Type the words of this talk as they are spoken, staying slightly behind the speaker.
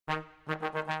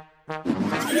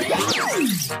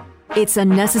It's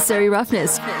Unnecessary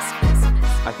Roughness.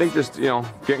 I think just,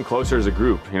 getting closer as a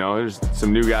group. There's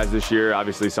some new guys this year.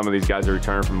 Obviously, some of these guys are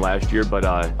returning from last year, but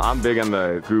I'm big on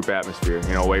the group atmosphere.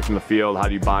 Away from the field, how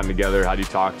do you bond together? How do you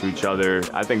talk to each other?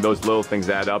 I think those little things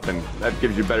add up, and that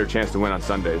gives you a better chance to win on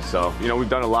Sundays. So, we've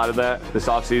done a lot of that this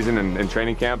offseason and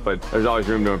training camp, but there's always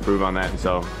room to improve on that, and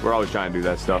so we're always trying to do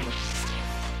that stuff.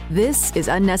 This is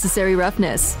Unnecessary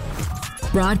Roughness.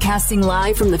 Broadcasting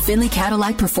live from the Findlay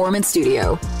Cadillac Performance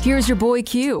Studio. Here's your boy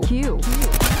Q.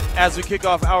 As we kick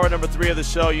off hour number 3 of the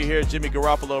show, you hear Jimmy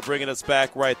Garoppolo bringing us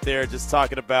back right there, just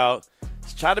talking about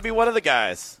he's trying to be one of the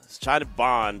guys. He's trying to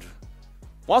bond.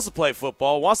 Wants to play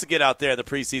football, wants to get out there in the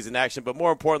preseason action, but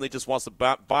more importantly, just wants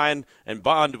to bind and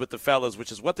bond with the fellas,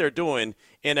 which is what they're doing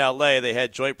in L.A. They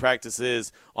had joint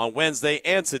practices on Wednesday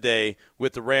and today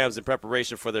with the Rams in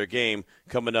preparation for their game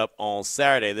coming up on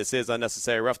Saturday. This is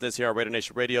Unnecessary Roughness here on Raider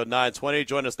Nation Radio 920.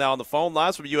 Join us now on the phone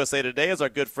lines from USA Today is our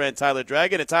good friend Tyler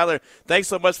Dragon. And Tyler, thanks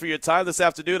so much for your time this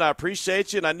afternoon. I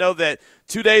appreciate you, and I know that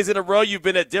 2 days in a row you've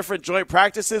been at different joint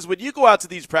practices. When you go out to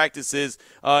these practices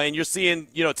and you're seeing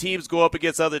teams go up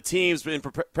against other teams in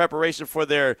preparation for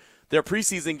their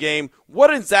preseason game,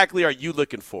 what exactly are you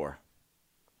looking for?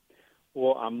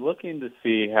 Well, I'm looking to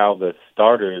see how the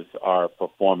starters are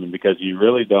performing because you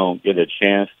really don't get a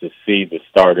chance to see the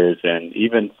starters and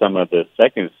even some of the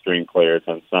second-string players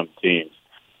on some teams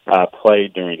play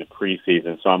during the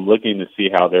preseason. So I'm looking to see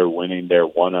how they're winning their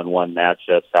one-on-one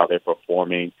matchups, how they're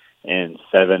performing in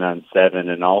 7-on-7,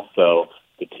 and also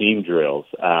the team drills.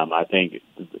 I think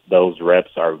those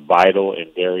reps are vital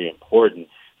and very important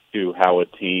to how a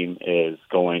team is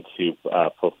going to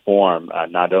perform,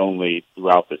 not only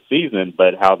throughout the season,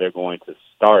 but how they're going to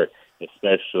start,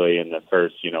 especially in the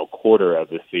first, quarter of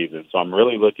the season. So I'm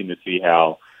really looking to see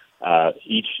how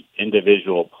each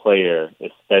individual player,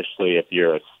 especially if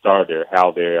you're a starter,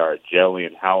 how they are gelling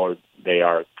and how they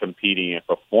are competing and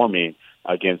performing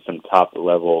against some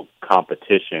top-level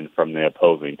competition from the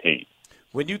opposing team.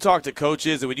 When you talk to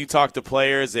coaches and when you talk to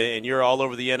players and you're all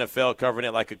over the NFL covering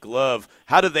it like a glove,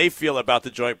 how do they feel about the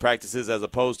joint practices as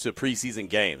opposed to preseason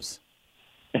games?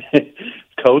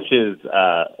 Coaches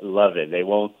love it. They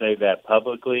won't say that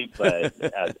publicly, but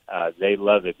they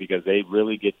love it because they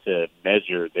really get to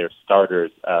measure their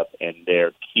starters up and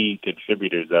their key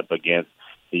contributors up against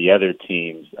the other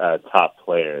team's top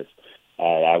players.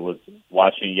 I was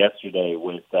watching yesterday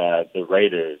with the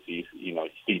Raiders. You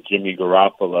see Jimmy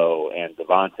Garoppolo and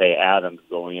Davante Adams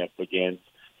going up against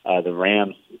the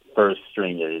Rams' first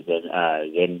stringers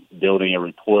and building a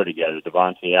rapport together.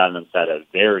 Davante Adams had a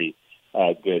very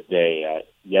good day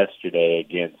yesterday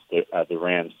against the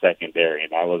Rams secondary,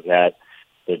 and I was at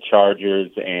the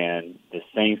Chargers and the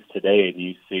Saints today, and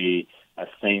you see a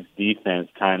Saints defense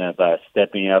kind of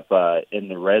stepping up in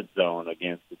the red zone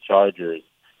against the Chargers.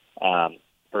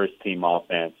 First-team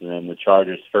offense, and then the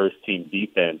Chargers' first-team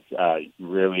defense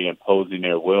really imposing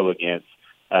their will against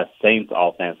Saints'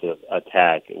 offensive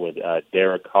attack with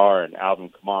Derek Carr and Alvin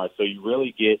Kamara. So you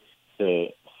really get to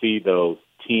see those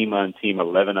team-on-team,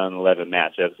 11-on-11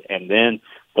 matchups. And then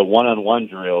the one-on-one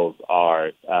drills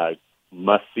are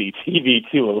must-see TV,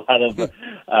 too. A lot of,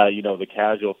 the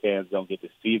casual fans don't get to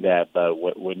see that, but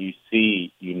when you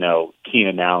see,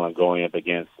 Keenan Allen going up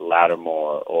against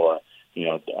Lattimore or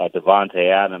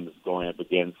Davante Adams going up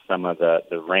against some of the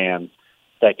Rams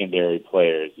secondary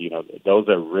players, those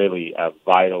are really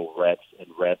vital reps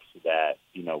that,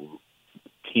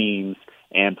 teams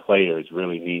and players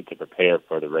really need to prepare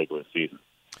for the regular season.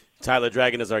 Tyler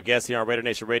Dragon is our guest here on Raider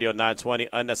Nation Radio 920,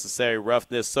 Unnecessary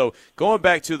Roughness. So going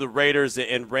back to the Raiders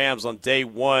and Rams on day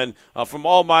one, from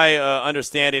all my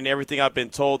understanding, everything I've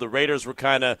been told, the Raiders were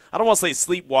kind of, I don't want to say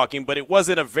sleepwalking, but it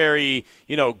wasn't a very,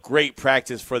 great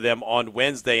practice for them on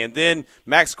Wednesday. And then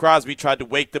Max Crosby tried to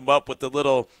wake them up with the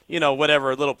little,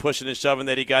 little pushing and shoving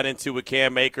that he got into with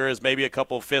Cam Akers. Maybe a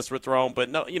couple of fists were thrown, but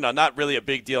no, not really a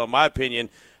big deal in my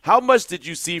opinion. How much did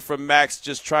you see from Max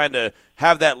just trying to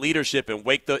have that leadership and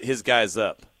wake his guys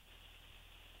up?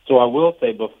 So I will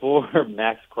say before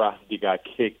Max Crosby got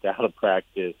kicked out of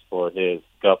practice for his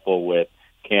scuffle with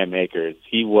Cam Akers,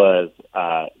 he was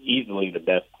easily the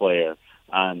best player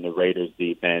on the Raiders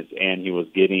defense, and he was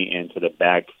getting into the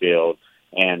backfield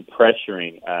and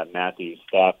pressuring Matthew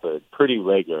Stafford pretty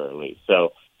regularly.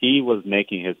 So he was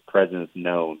making his presence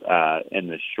known in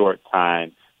the short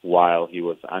time while he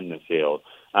was on the field.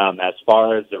 As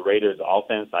far as the Raiders'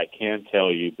 offense, I can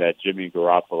tell you that Jimmy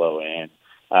Garoppolo and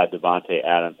Davante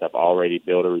Adams have already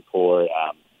built a rapport.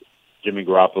 Jimmy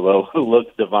Garoppolo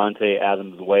looks Davante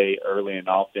Adams' way early and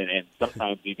often, and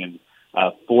sometimes even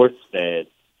force-fed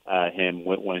him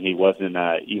when he wasn't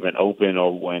even open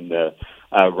or when the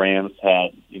Rams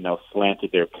had,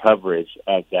 slanted their coverage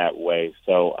that way.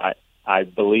 So I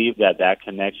believe that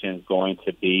connection is going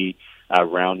to be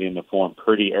rounding the form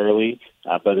pretty early.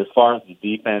 But as far as the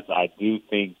defense, I do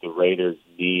think the Raiders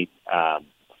need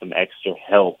some extra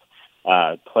help,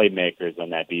 playmakers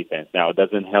on that defense. Now, it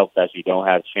doesn't help that you don't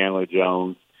have Chandler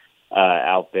Jones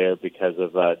out there because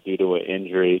of due to an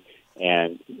injury,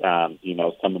 and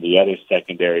some of the other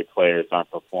secondary players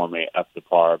aren't performing up to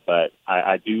par. But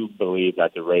I do believe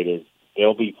that the Raiders,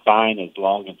 they'll be fine as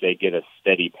long as they get a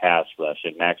steady pass rush,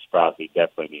 and Max Crosby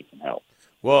definitely needs some help.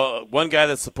 Well, one guy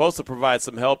that's supposed to provide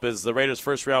some help is the Raiders'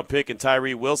 first-round pick, and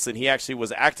Tyree Wilson. He actually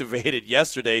was activated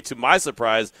yesterday. To my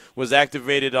surprise, was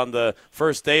activated on the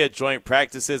first day of joint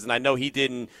practices, and I know he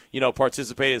didn't,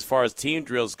 participate as far as team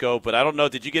drills go. But I don't know,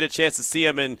 did you get a chance to see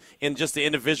him in just the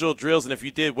individual drills? And if you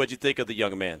did, what'd you think of the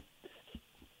young man?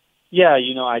 Yeah,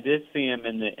 I did see him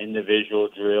in the individual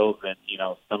drills, and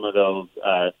some of those,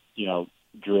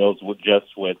 drills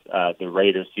with the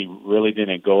Raiders. He really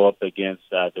didn't go up against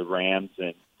the Rams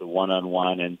and the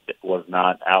one-on-one, and was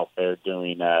not out there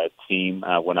during team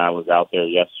when I was out there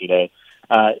yesterday.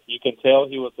 You can tell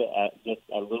he was just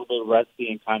a little bit rusty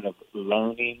and kind of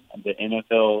learning the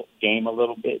NFL game a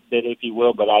little bit, if you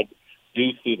will, but I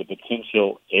do see the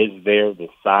potential is there, the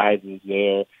size is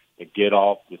there, the get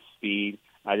off, the speed.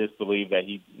 I just believe that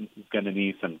he's going to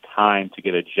need some time to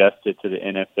get adjusted to the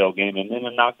NFL game and then to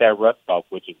knock that rust off,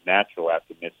 which is natural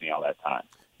after missing all that time.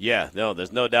 Yeah, no,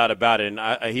 there's no doubt about it.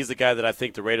 And he's the guy that I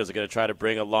think the Raiders are going to try to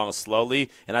bring along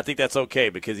slowly. And I think that's okay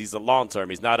because he's a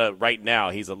long-term. He's not a right now.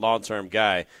 He's a long-term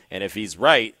guy. And if he's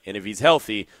right and if he's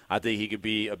healthy, I think he could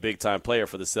be a big-time player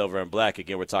for the Silver and Black.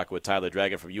 Again, we're talking with Tyler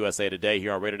Dragon from USA Today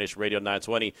here on Raider Nation Radio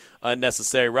 920,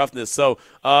 Unnecessary Roughness. So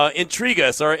intrigue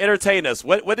us or entertain us.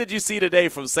 What did you see today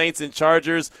from Saints and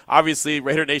Chargers? Obviously,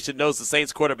 Raider Nation knows the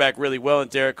Saints quarterback really well in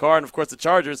Derek Carr. And, of course, the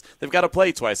Chargers, they've got to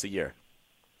play twice a year.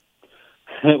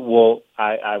 Well,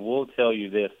 I will tell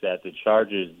you this, that the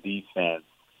Chargers defense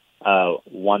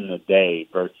won the day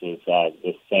versus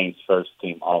the Saints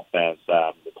first-team offense.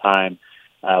 The time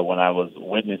when I was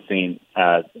witnessing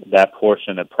that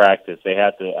portion of practice, they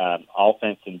had the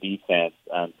offense and defense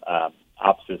on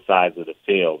opposite sides of the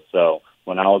field. So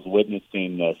when I was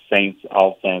witnessing the Saints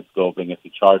offense go up against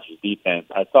the Chargers defense,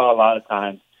 I saw a lot of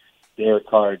times Derek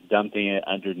Carr dumping it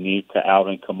underneath to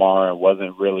Alvin Kamara and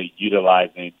wasn't really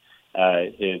utilizing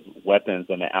his weapons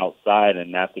on the outside,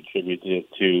 and that's attributed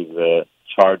to the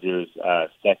Chargers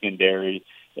secondary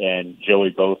and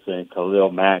Joey Bosa and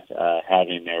Khalil Mack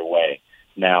having their way.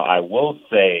 Now, I will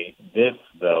say this,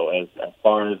 though, as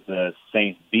far as the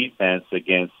Saints defense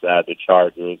against the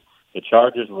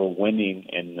Chargers were winning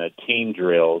in the team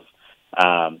drills,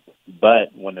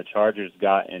 but when the Chargers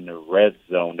got in the red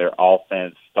zone, their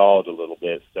offense stalled a little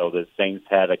bit, so the Saints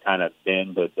had a kind of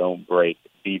bend but don't break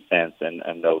defense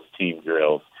in those team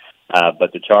drills.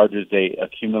 But the Chargers, they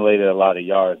accumulated a lot of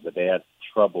yards, but they had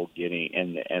trouble getting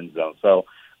in the end zone. So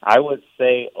I would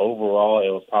say overall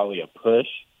it was probably a push.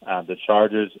 The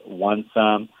Chargers won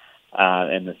some,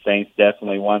 and the Saints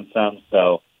definitely won some.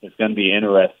 So it's going to be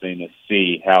interesting to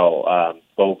see how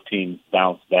both teams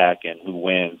bounce back and who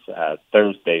wins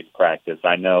Thursday's practice.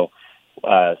 I know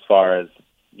as far as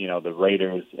the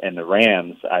Raiders and the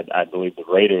Rams, I believe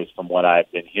the Raiders, from what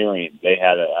I've been hearing, they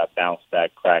had a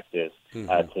bounce-back practice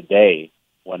today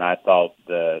when I thought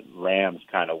the Rams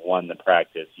kind of won the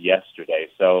practice yesterday.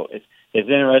 So it's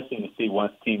interesting to see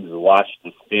once teams watch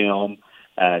the film,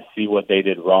 see what they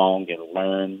did wrong, and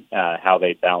learn how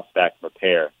they bounce back and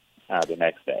prepare the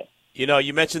next day.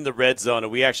 You mentioned the red zone,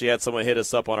 and we actually had someone hit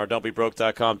us up on our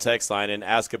don'tbebroke.com text line and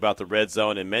ask about the red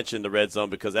zone and mention the red zone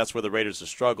because that's where the Raiders have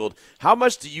struggled. How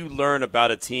much do you learn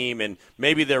about a team and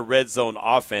maybe their red zone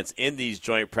offense in these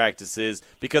joint practices?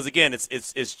 Because, again,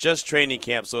 it's just training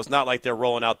camp, so it's not like they're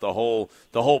rolling out the whole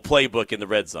playbook in the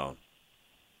red zone.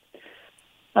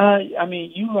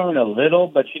 You learn a little,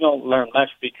 but you don't learn much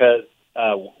because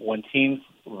when teams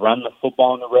run the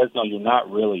football in the red zone, you're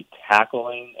not really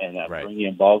tackling and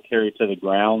bringing ball carrier to the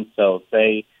ground. So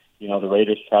say, the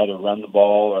Raiders try to run the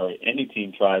ball or any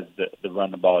team tries to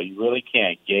run the ball, you really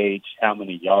can't gauge how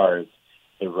many yards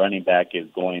the running back is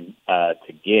going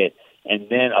to get. And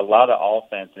then a lot of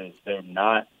offenses, they're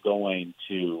not going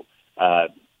to,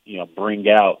 bring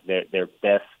out their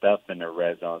best stuff in the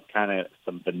red zone. It's kind of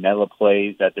some vanilla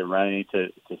plays that they're running to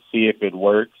see if it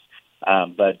works.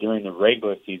 But during the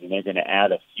regular season, they're going to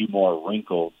add a few more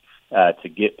wrinkles to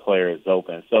get players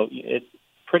open. So it's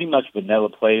pretty much vanilla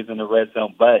plays in the red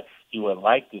zone, but you would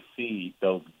like to see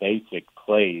those basic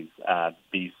plays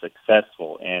be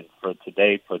successful. And for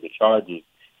today, for the Chargers,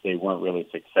 they weren't really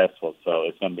successful. So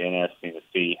it's going to be interesting to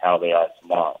see how they are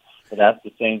tomorrow. But that's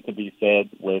the same to be said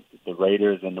with the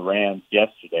Raiders and the Rams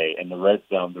yesterday. In the red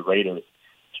zone, the Raiders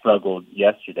struggled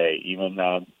yesterday. Even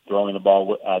throwing the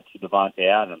ball to Devontae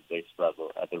Adams, they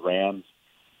struggled. The Rams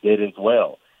did as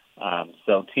well.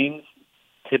 So teams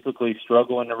typically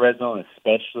struggle in the red zone,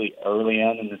 especially early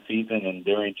on in the season and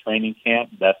during training camp.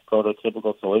 That's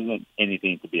prototypical, so it isn't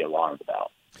anything to be alarmed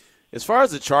about. As far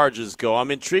as the Chargers go,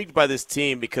 I'm intrigued by this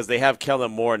team because they have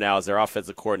Kellen Moore now as their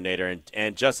offensive coordinator,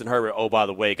 and Justin Herbert, oh, by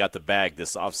the way, got the bag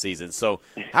this offseason. So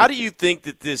how do you think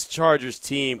that this Chargers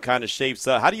team kind of shapes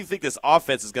up? How do you think this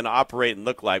offense is going to operate and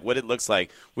look like, what it looks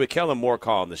like with Kellen Moore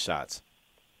calling the shots?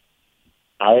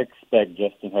 I expect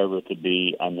Justin Herbert to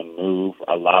be on the move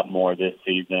a lot more this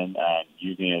season,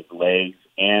 using his legs,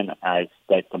 and I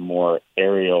expect a more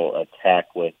aerial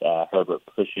attack with Herbert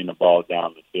pushing the ball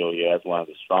down the field. He has one of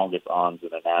the strongest arms in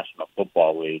the National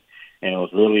Football League, and it was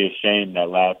really a shame that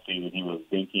last season he was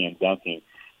dinking and dunking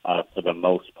for the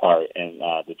most part in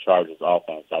the Chargers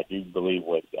offense. I do believe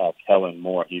with Kellen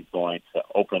Moore, he's going to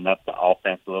open up the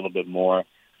offense a little bit more,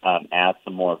 add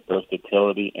some more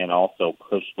versatility, and also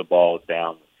push the ball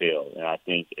down the field. And I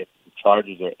think if the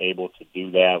Chargers are able to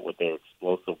do that with their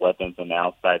explosive weapons on the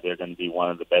outside, they're going to be one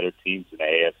of the better teams in the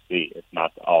AFC, if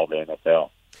not all the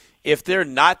NFL. If they're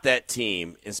not that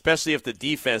team, especially if the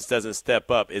defense doesn't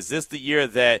step up, is this the year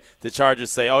that the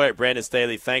Chargers say, all right, Brandon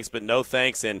Staley, thanks but no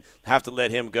thanks, and have to let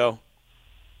him go?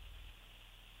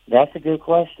 That's a good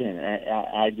question.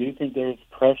 I do think there's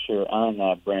pressure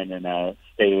on Brandon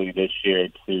Staley this year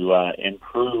to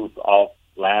improve off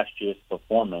last year's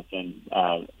performance. And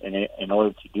in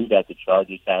order to do that, the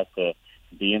Chargers have to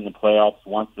be in the playoffs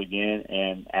once again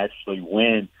and actually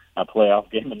win a playoff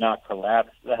game and not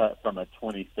collapse from a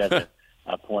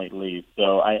 27-point lead.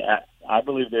 So I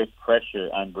believe there's pressure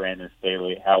on Brandon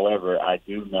Staley. However, I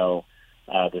do know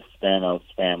the Spanos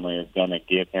family is going to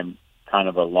give him kind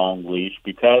of a long leash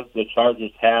because the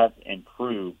Chargers have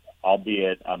improved,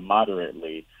 albeit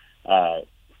moderately,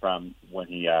 from when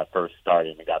he first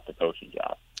started and got the coaching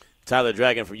job. Tyler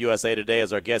Dragon from USA Today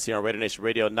is our guest here on Raider Nation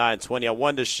Radio 920. I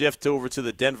wanted to shift over to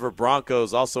the Denver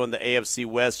Broncos, also in the AFC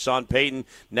West. Sean Payton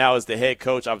now is the head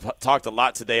coach. I've talked a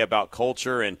lot today about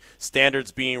culture and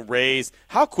standards being raised.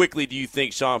 How quickly do you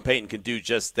think Sean Payton can do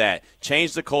just that,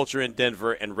 change the culture in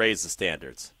Denver and raise the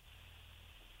standards?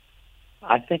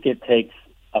 I think it takes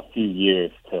a few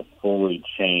years to fully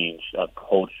change a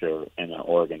culture in an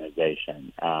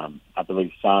organization. I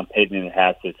believe Sean Payton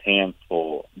has his hands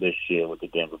full this year with the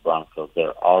Denver Broncos.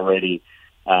 They're already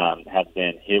have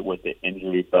been hit with the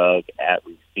injury bug at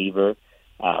receiver.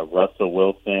 Russell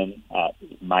Wilson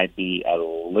might be a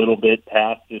little bit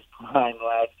past his prime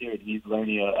last year. He's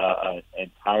learning an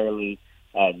entirely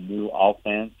new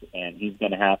offense, and he's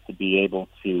going to have to be able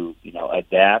to,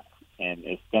 adapt. And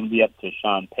it's going to be up to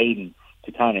Sean Payton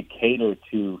to kind of cater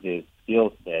to his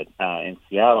skill set. In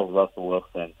Seattle, Russell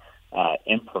Wilson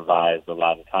improvised a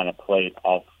lot and kind of played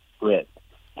off script.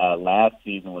 Last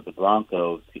season with the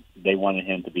Broncos, they wanted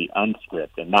him to be unscripted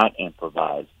and not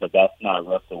improvised, but that's not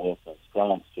Russell Wilson's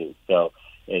strong suit. So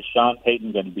is Sean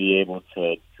Payton going to be able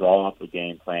to draw up a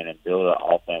game plan and build an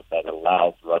offense that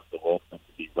allows Russell Wilson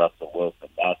to be Russell Wilson?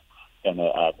 That's going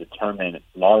to determine a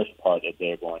large part that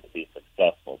they're going to be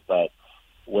successful. But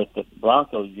with the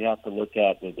Broncos, you have to look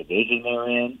at the division they're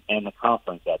in and the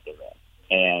conference that they're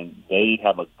in. And they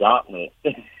have a gauntlet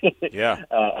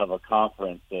of a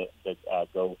conference that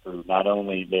go through not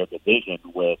only their division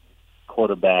with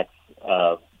quarterbacks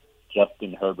of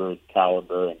Justin Herbert's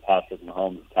caliber and Patrick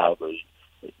Mahomes' caliber.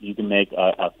 You can make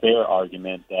a fair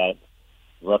argument that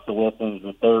Russell Wilson is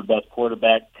the third best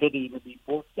quarterback, could even be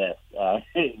fourth best,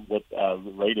 what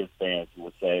Raiders fans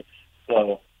would say.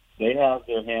 So they have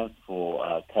their hands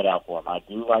full cut out for them. I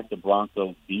do like the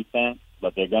Broncos' defense,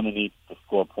 but they're going to need to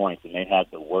score points, and they had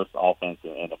the worst offense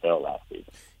in the NFL last season.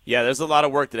 Yeah, there's a lot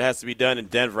of work that has to be done in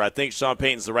Denver. I think Sean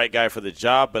Payton's the right guy for the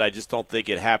job, but I just don't think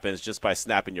it happens just by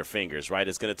snapping your fingers, right?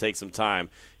 It's going to take some time.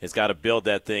 It's got to build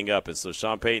that thing up. And so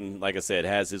Sean Payton, like I said,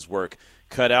 has his work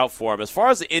cut out for him. As far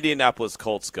as the Indianapolis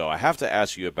Colts go, I have to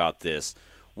ask you about this.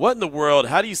 What in the world,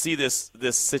 how do you see this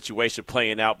situation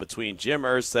playing out between Jim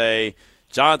Irsay,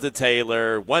 Jonathan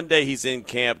Taylor? One day he's in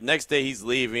camp, next day he's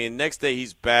leaving, next day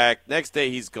he's back, next day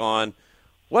he's gone.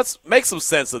 Make some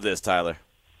sense of this, Tyler.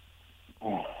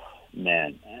 Oh,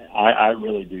 man, I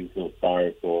really do feel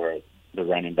sorry for the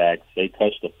running backs. They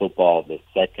touch the football the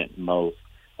second most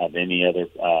of any other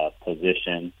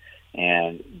position,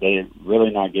 and they're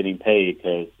really not getting paid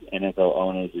because NFL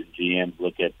owners and GMs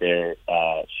look at their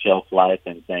shelf life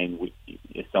and saying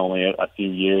it's only a few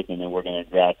years and then we're going to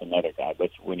draft another guy. But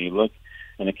when you look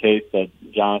in the case of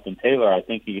Jonathan Taylor, I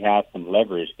think he has some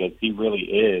leverage because he really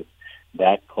is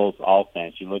that Colts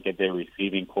offense. You look at their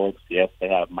receiving corps, yes, they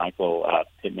have Michael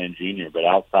Pittman Jr., but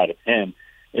outside of him,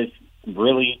 it's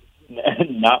really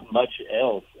not much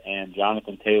else, and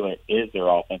Jonathan Taylor is their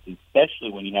offense,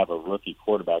 especially when you have a rookie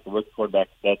quarterback. The rookie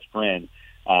quarterback's best friend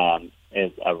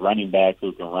is a running back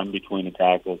who can run between the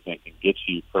tackles and can get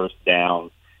you first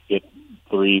downs, get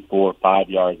 3, 4, 5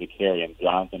 yards of carry, and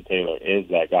Jonathan Taylor is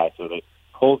that guy. So the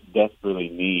Colts desperately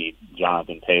need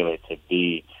Jonathan Taylor to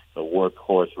be the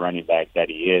workhorse running back that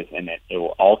he is, and it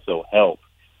will also help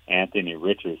Anthony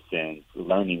Richardson's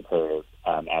learning curve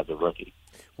as a rookie.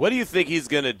 What do you think he's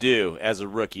going to do as a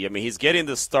rookie? I mean, he's getting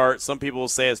the start. Some people will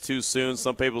say it's too soon.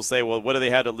 Some people say, well, what do they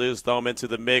have to lose? Throw him into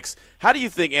the mix. How do you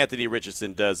think Anthony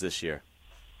Richardson does this year?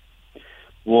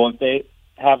 Well, if they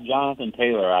have Jonathan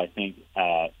Taylor, I think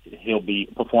he'll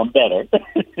perform better.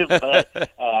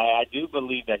 But I do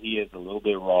believe that he is a little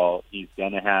bit raw. He's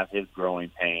going to have his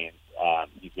growing pains.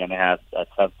 He's going to have a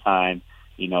tough time,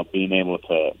 being able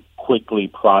to quickly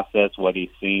process what he's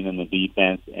seen in the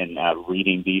defense and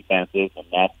reading defenses, and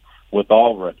that's with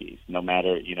all rookies, no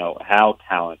matter, how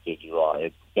talented you are.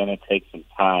 It's going to take some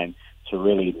time to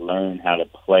really learn how to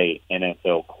play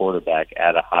NFL quarterback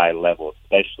at a high level,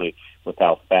 especially with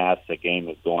how fast the game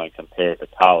is going compared to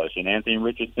college. And Anthony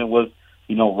Richardson was,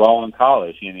 raw in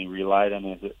college, and he relied on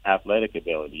his athletic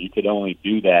ability. You could only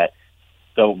do that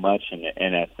so much in the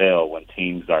NFL when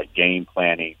teams are game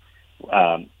planning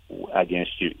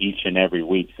against you each and every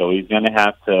week. So he's going to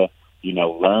have to,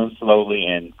 learn slowly,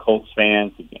 and Colts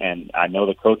fans, and I know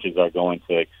the coaches are going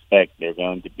to expect there are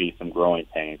going to be some growing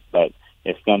pains, but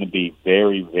it's going to be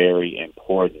very, very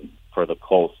important for the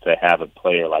Colts to have a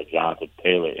player like Jonathan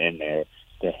Taylor in there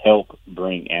to help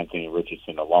bring Anthony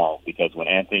Richardson along, because when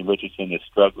Anthony Richardson is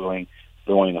struggling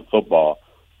throwing the football,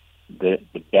 the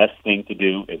best thing to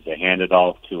do is to hand it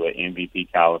off to an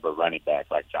MVP caliber running back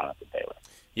like Jonathan Taylor.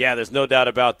 Yeah, there's no doubt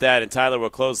about that, and Tyler will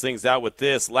close things out with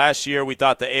this. Last year, we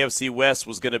thought the AFC West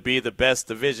was going to be the best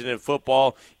division in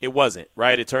football. It wasn't,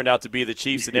 right? It turned out to be the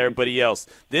Chiefs and everybody else.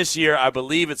 This year, I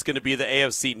believe it's going to be the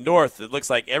AFC North. It looks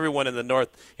like everyone in the North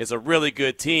is a really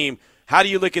good team. How do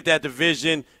you look at that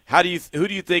division? Who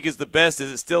do you think is the best?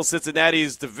 Is it still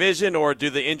Cincinnati's division, or do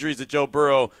the injuries to Joe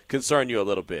Burrow concern you a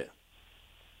little bit?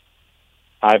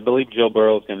 I believe Joe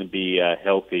Burrow is going to be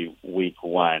healthy week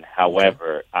 1.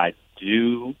 However, I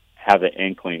do have an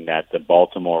inkling that the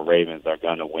Baltimore Ravens are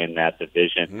going to win that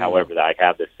division. However, I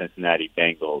have the Cincinnati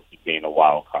Bengals being a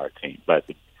wild card team. But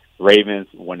the Ravens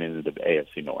winning the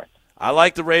AFC North. I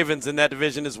like the Ravens in that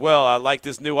division as well. I like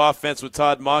this new offense with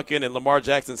Todd Monken, and Lamar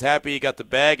Jackson's happy. He got the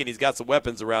bag, and he's got some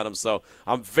weapons around him. So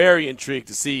I'm very intrigued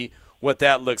to see what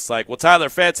that looks like. Well, Tyler,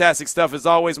 fantastic stuff as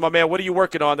always, my man. What are you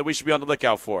working on that we should be on the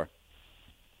lookout for?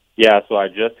 Yeah, so I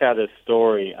just had a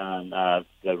story on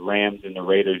the Rams and the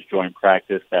Raiders joint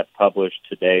practice that published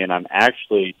today, and I'm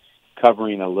actually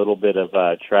covering a little bit of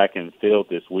track and field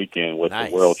this weekend with the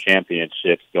World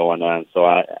Championships going on. So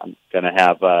I'm going to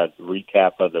have a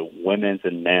recap of the women's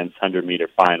and men's 100-meter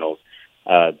finals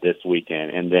this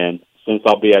weekend. And then since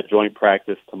I'll be at joint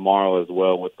practice tomorrow as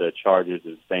well with the Chargers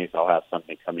and Saints, I'll have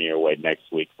something coming your way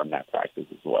next week from that practice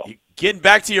as well. You getting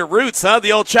back to your roots, huh?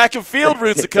 The old track and field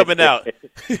roots are coming out.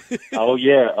 Oh,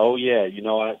 yeah.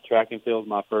 Track and field is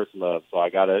my first love, so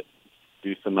I got to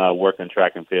do some work on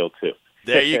track and field too.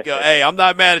 There you go. Hey, I'm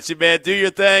not mad at you, man. Do your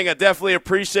thing. I definitely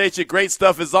appreciate you. Great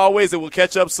stuff as always, and we'll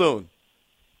catch up soon.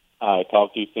 All right,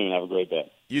 talk to you soon. Have a great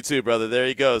day. You too, brother. There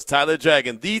he goes. Tyler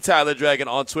Dragon, the Tyler Dragon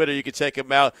on Twitter. You can check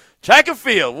him out. Track and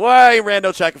field. Boy, I ain't ran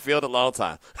no track and field in a long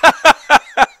time.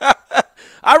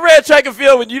 I ran track and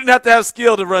field when you didn't have to have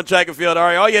skill to run track and field.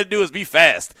 All you had to do was be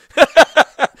fast.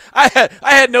 I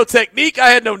had no technique. I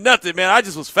had no nothing, man. I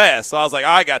just was fast. So I was like,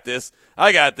 I got this.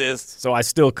 So I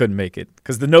still couldn't make it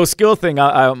because the no skill thing,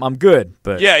 I'm good.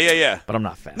 But yeah. But I'm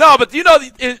not fast. No, but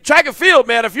in track and field,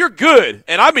 man, if you're good,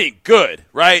 and I mean good,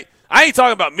 right? I ain't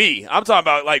talking about me. I'm talking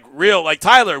about like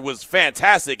Tyler was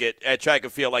fantastic at track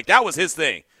and field. Like that was his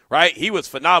thing, right? He was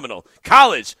phenomenal.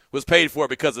 College was paid for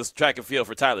because of track and field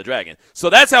for Tyler Dragon. So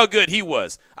that's how good he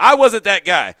was. I wasn't that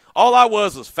guy. All I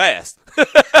was fast.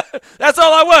 That's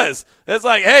all I was. It's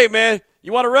like, hey, man,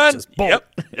 you want to run?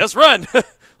 Yep, just run.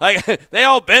 Like they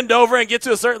all bend over and get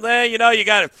to a certain thing, you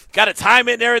gotta time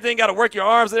it and everything, gotta work your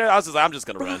arms there. I was just like, I'm just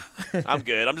gonna run. I'm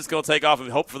good. I'm just gonna take off and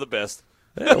hope for the best.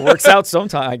 Yeah, it works out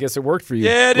sometimes. I guess it worked for you.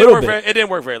 Yeah, it didn't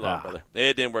work very long, brother.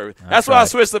 It didn't work. That's why I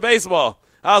switched to baseball.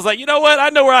 I was like, you know what? I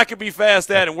know where I could be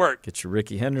fast at and work. Get your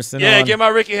Ricky Henderson on. Yeah, get my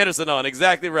Ricky Henderson on.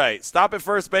 Exactly right. Stop at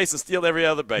first base and steal every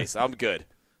other base. I'm good.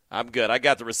 I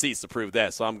got the receipts to prove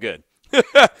that, so I'm good.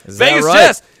 Vegas right?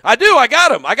 Jets. I do. I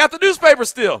got them. I got the newspaper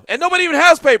still, and nobody even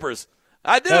has papers.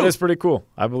 I do. That is pretty cool.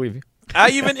 I believe you. I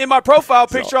even in my profile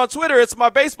picture on Twitter, it's my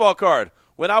baseball card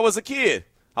when I was a kid.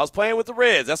 I was playing with the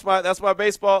Reds. That's my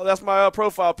baseball. That's my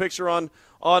profile picture on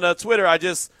Twitter.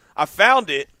 I found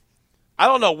it. I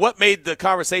don't know what made the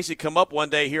conversation come up one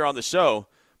day here on the show,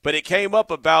 but it came up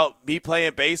about me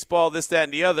playing baseball, this, that,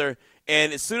 and the other.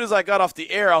 And as soon as I got off the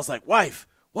air, I was like, wife,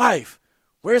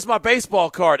 where's my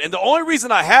baseball card? And the only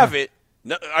reason I have it,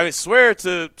 I swear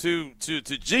to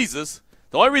Jesus,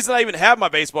 the only reason I even have my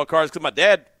baseball card is because my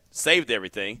dad saved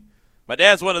everything. My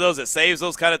dad's one of those that saves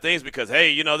those kind of things because,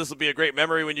 hey, this will be a great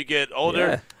memory when you get older.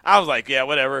 Yeah. I was like, yeah,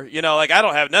 whatever. I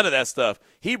don't have none of that stuff.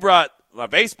 He brought my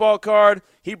baseball card.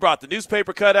 He brought the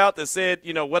newspaper cutout that said,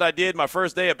 what I did my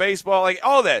first day of baseball, like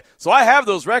all that. So I have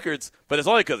those records, but it's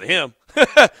only because of him.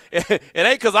 It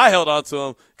ain't because I held on to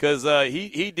him, because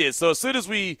he did. So as soon as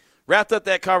we wrapped up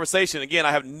that conversation, again,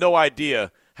 I have no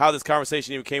idea how this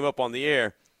conversation even came up on the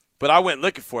air, but I went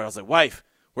looking for it. I was like, wife,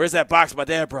 where's that box my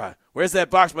dad brought? Where's that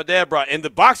box my dad brought? And the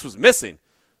box was missing.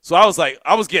 So I was like,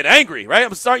 I was getting angry, right?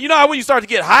 How when you start to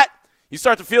get hot, you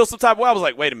start to feel some type of way. I was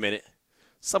like, wait a minute.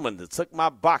 Someone that took my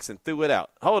box and threw it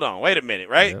out. Hold on, wait a minute,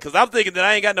 right? Because I'm thinking that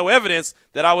I ain't got no evidence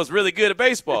that I was really good at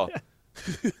baseball.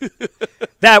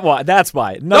 That's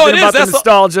why. Nothing about the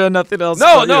nostalgia, nothing else.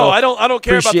 No, I don't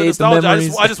care about the nostalgia.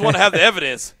 I just want to have the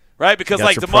evidence, right? Because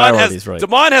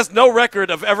Damon has no record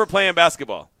of ever playing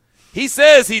basketball. He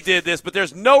says he did this, but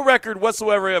there's no record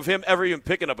whatsoever of him ever even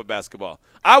picking up a basketball.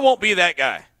 I won't be that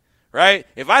guy, right?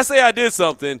 If I say I did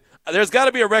something, there's got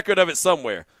to be a record of it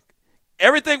somewhere.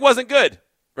 Everything wasn't good.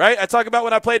 Right? I talk about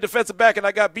when I played defensive back and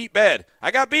I got beat bad.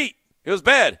 I got beat. It was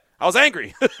bad. I was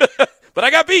angry. But I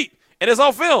got beat, and it's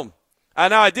on film.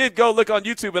 Now I did go look on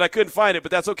YouTube, and I couldn't find it, but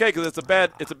that's okay because it's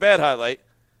a bad highlight.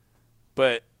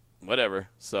 But whatever.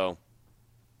 So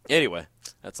anyway,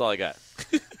 that's all I got.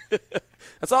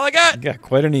 That's all I got. You got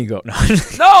quite an ego. No,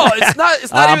 it's not even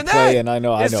that. I'm playing. I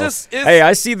know. Hey,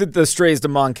 I see the strays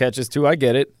Damon catches too. I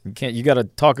get it. You got to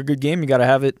talk a good game. You got to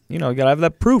have it. You got to have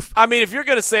that proof. I mean, if you're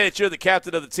going to say that you're the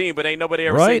captain of the team, but ain't nobody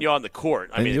ever seen you on the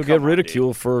court, I mean, you'll get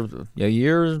ridiculed for a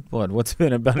year. What's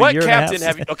been about what a year captain and a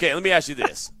half? have you? Okay, let me ask you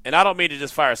this, and I don't mean to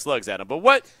just fire slugs at him, but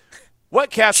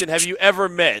what captain have you ever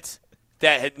met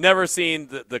that had never seen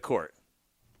the court?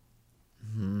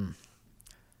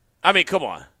 I mean, come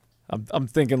on. I'm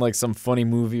thinking like some funny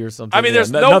movie or something. I mean,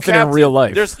 there's no nothing captain, in real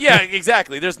life.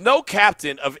 Exactly. There's no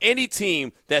captain of any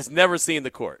team that's never seen the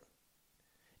court.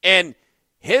 And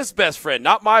his best friend,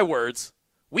 not my words,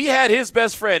 we had his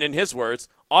best friend, in his words,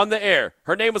 on the air.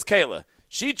 Her name was Kayla.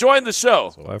 She joined the show.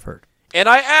 That's what I've heard. And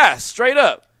I asked straight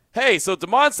up, hey, so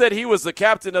Damon said he was the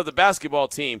captain of the basketball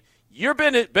team. You've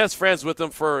been best friends with him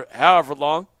for however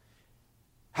long.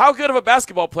 How good of a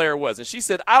basketball player was? And she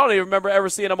said, I don't even remember ever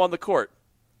seeing him on the court.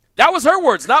 That was her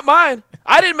words, not mine.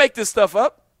 I didn't make this stuff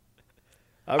up.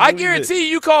 I guarantee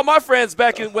you call my friends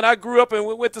back when I grew up and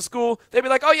went to school, they'd be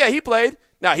like, oh, yeah, he played.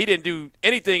 Now, he didn't do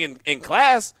anything in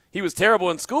class. He was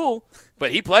terrible in school,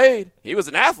 but he played. He was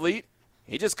an athlete.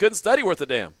 He just couldn't study worth a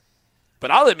damn.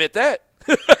 But I'll admit that.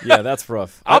 Yeah, that's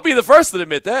rough. I'll be the first to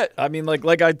admit that. I mean,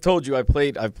 like I told you, I've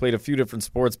played a few different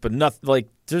sports, but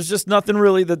there's just nothing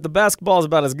really that the basketball is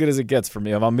about as good as it gets for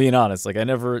me. If I'm being honest, I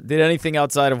never did anything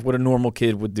outside of what a normal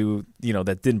kid would do,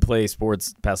 that didn't play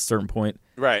sports past a certain point.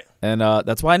 Right. And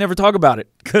that's why I never talk about it,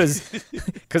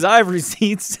 because I have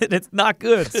receipts and it's not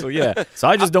good. So yeah, so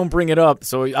I just don't bring it up.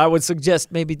 So I would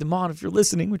suggest maybe Damon, if you're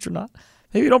listening, which you're not,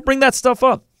 maybe don't bring that stuff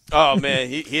up. Oh man,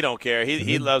 he don't care.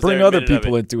 He loves bring every other minute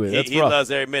people of it. into it. That's he rough.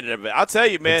 loves every minute of it. I'll tell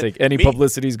you, man. Any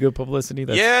publicity is good publicity.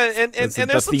 And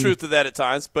there's some truth to that at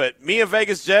times. But me and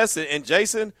Vegas Jess and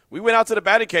Jason, we went out to the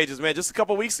batting cages, man, just a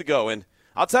couple weeks ago, and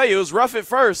I'll tell you, it was rough at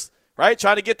first, right?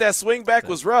 Trying to get that swing back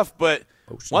was rough, but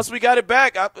once we got it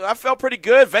back, I felt pretty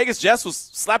good. Vegas Jess was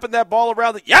slapping that ball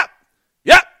around. Yep.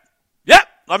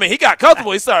 I mean, he got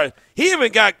comfortable. He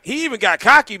even got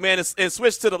cocky, man, and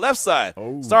switched to the left side.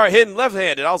 Started hitting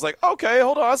left-handed. I was like, okay,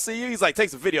 hold on, I see you. He's like,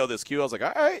 takes a video of this, Q. I was like,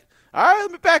 all right, let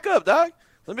me back up, dog.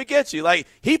 Let me get you. Like,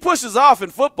 he pushes off in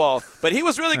football, but he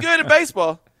was really good in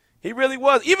baseball. He really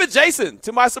was. Even Jason,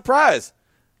 to my surprise.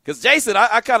 Because Jason,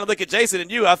 I kind of look at Jason and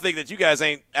you, I think that you guys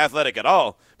ain't athletic at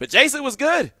all. But Jason was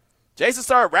good. Jason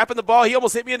started wrapping the ball. He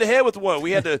almost hit me in the head with one.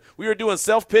 We were doing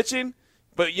self-pitching.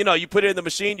 But, you put it in the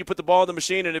machine, you put the ball in the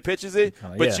machine, and it pitches it.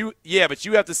 But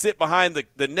you have to sit behind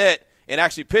the net and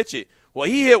actually pitch it. Well,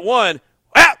 he hit one,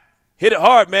 hit it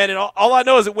hard, man, and all I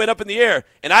know is it went up in the air,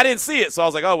 and I didn't see it. So I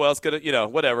was like, oh, well, it's going to,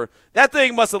 whatever. That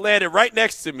thing must have landed right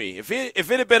next to me. If it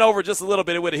had been over just a little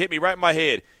bit, it would have hit me right in my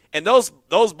head. And those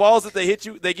balls that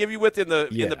they give you with in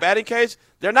the batting cage,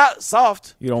 they're not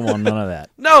soft. You don't want none of that.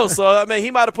 No, so I mean, he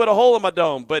might have put a hole in my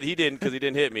dome, but he didn't because he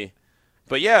didn't hit me.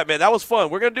 But yeah, man, that was fun.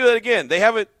 We're gonna do that again. They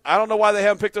haven't. I don't know why they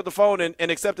haven't picked up the phone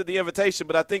and accepted the invitation,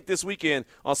 but I think this weekend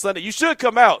on Sunday you should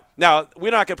come out. Now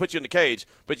we're not gonna put you in the cage,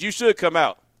 but you should come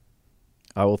out.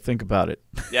 I will think about it.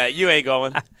 Yeah, you ain't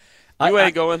going. You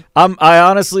ain't going. I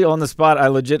honestly, on the spot,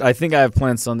 I think I have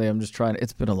plans Sunday. I'm just trying.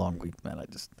 It's been a long week, man.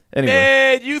 Anyway.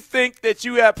 Man, you think that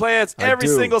you have plans every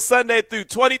single Sunday through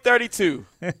 2032.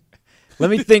 Let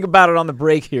me think about it on the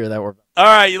break here. All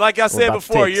right, like I said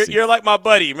before, you're like my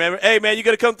buddy. Remember, hey, man, you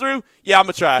going to come through? Yeah, I'm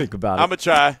going to try. Think about it. I'm going to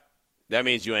try. That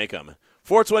means you ain't coming.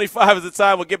 4:25 is the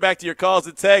time. We'll get back to your calls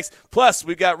and texts. Plus,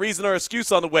 we've got reason or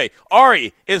excuse on the way.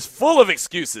 Ari is full of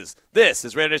excuses. This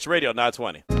is Raideres Radio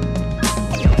 920.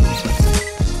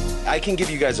 I can give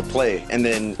you guys a play, and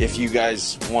then if you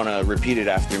guys want to repeat it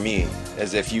after me,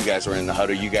 as if you guys were in the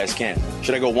huddle, you guys can.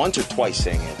 Should I go once or twice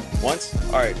saying it? Once?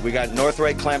 All right, we got North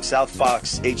Right Clamp, South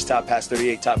Fox, H-Top, Pass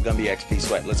 38, Top Gumby, XP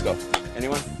Sweat. Let's go.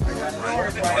 Anyone?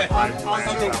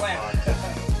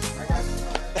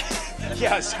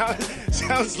 Yeah,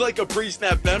 sounds like a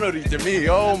pre-snap penalty to me.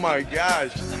 Oh, my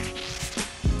gosh.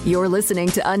 You're listening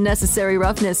to Unnecessary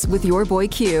Roughness with your boy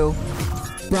Q.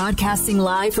 Broadcasting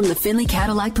live from the Finley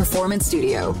Cadillac Performance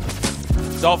Studio.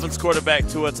 Dolphins quarterback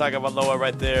Tua Tagovailoa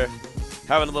right there,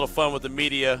 having a little fun with the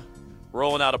media,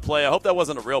 rolling out a play. I hope that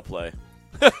wasn't a real play.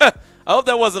 I hope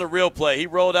that wasn't a real play. He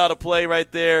rolled out a play right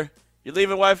there. You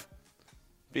leaving, wife?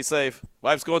 Be safe.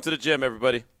 Wife's going to the gym,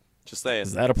 everybody. Just saying.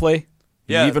 Is that a play?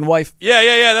 Yeah. Leaving wife?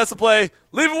 Yeah. That's a play.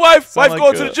 Leaving wife. Wife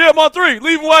going to the gym on 3.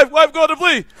 Leaving wife. Wife going to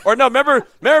plea. Or no, remember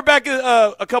back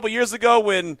a couple years ago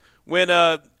when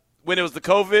it was the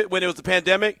COVID, when it was the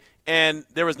pandemic, and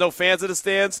there was no fans in the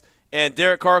stands, and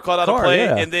Derek Carr called out a play,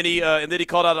 yeah. and then he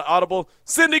called out an audible.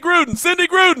 Cindy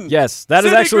Gruden. Yes, that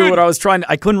is actually what I was trying.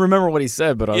 I couldn't remember what he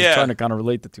said, but I was Yeah. trying to kind of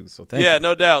relate the two. So thank you. Yeah,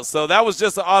 no doubt. So that was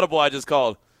just an audible I just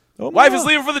called. Wife is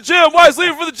leaving for the gym. Wife's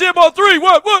leaving for the gym on 3.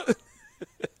 What?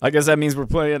 I guess that means we're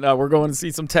playing. We're going to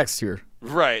see some text here.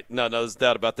 Right. No, there's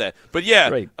doubt about that. But yeah,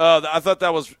 Great. I thought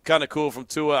that was kind of cool from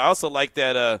Tua. I also like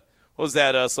that. What was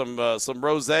that? Some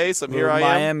rosé, some Here I Am.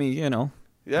 Miami, you know.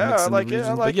 Yeah, I like it.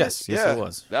 I like yes, it. Yes, yeah. it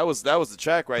was. That was the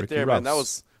track right Ricky there,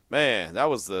 Rouse. man. That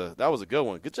was a good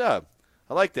one. Good job.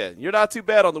 I like that. You're not too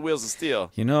bad on the wheels of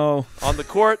steel. You know, On the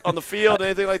court, on the field,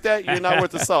 anything like that, you're not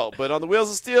worth the salt. But on the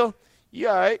wheels of steel, you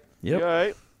all right. Yep. You all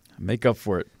right. make up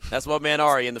for it. That's my man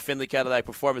Ari in the Finley Cadillac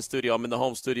Performance Studio. I'm in the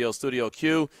home studio, Studio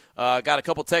Q. Got a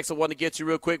couple texts I want to get you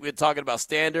real quick. We're talking about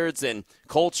standards and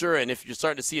culture, and if you're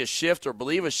starting to see a shift or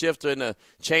believe a shift in a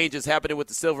change is happening with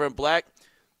the silver and black.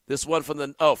 This one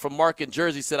from Mark in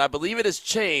Jersey said, I believe it has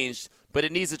changed, but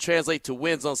it needs to translate to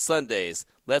wins on Sundays.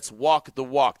 Let's walk the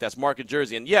walk. That's Mark in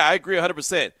Jersey. And, yeah, I agree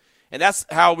 100%. And that's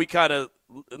how we kind of,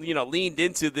 leaned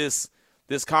into this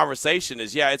conversation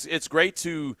is, it's great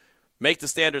to make the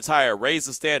standards higher, raise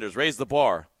the standards, raise the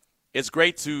bar. It's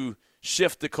great to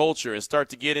shift the culture and start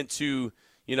to get into,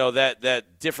 that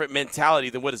different mentality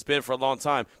than what it's been for a long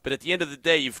time. But at the end of the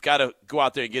day, you've got to go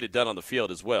out there and get it done on the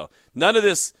field as well. None of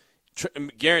this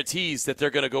guarantees that they're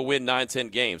going to go win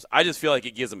 9-10 games. I just feel like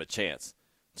it gives them a chance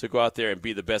to go out there and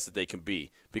be the best that they can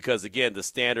be. Because, again, the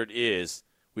standard is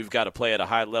we've got to play at a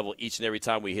high level each and every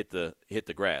time we hit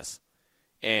the grass.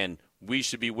 And we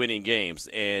should be winning games,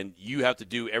 and you have to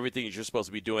do everything that you're supposed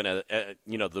to be doing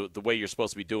the way you're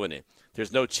supposed to be doing it.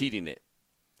 There's no cheating it,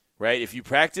 right? If you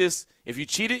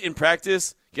cheat it in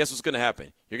practice, guess what's going to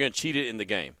happen? You're going to cheat it in the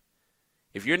game.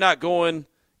 If you're not going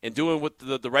and doing what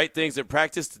the right things in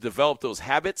practice to develop those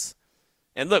habits,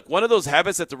 and look, one of those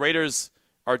habits that the Raiders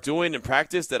are doing in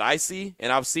practice that I see,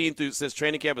 and I've seen since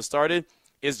training camp has started,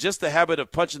 is just the habit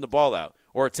of punching the ball out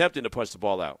or attempting to punch the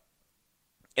ball out.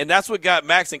 And that's what got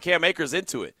Max and Cam Akers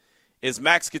into it, is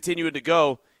Max continuing to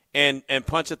go and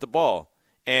punch at the ball.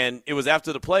 And it was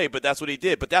after the play, but that's what he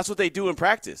did. But that's what they do in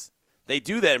practice. They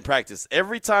do that in practice.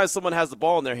 Every time someone has the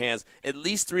ball in their hands, at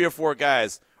least 3 or 4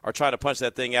 guys are trying to punch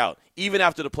that thing out, even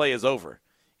after the play is over.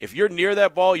 If you're near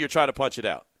that ball, you're trying to punch it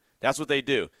out. That's what they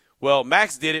do. Well,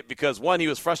 Max did it because, one, he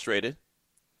was frustrated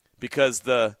because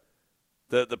the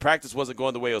practice wasn't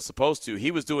going the way it was supposed to.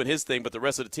 He was doing his thing, but the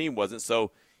rest of the team wasn't.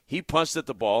 So he punched at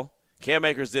the ball. Cam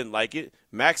Akers didn't like it.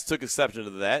 Max took exception to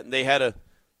that, and they had a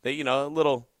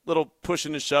little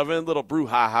pushing and shoving, a little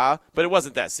brouhaha, but it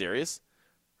wasn't that serious,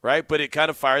 right? But it kind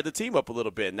of fired the team up a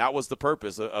little bit, and that was the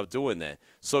purpose of doing that.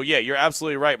 So, yeah, you're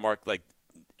absolutely right, Mark. Like,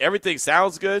 everything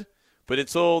sounds good, but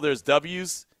until there's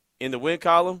W's in the win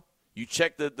column, you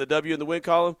check the W in the win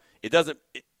column, it doesn't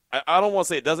 – I don't want to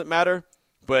say it doesn't matter,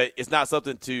 but it's not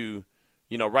something to,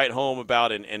 write home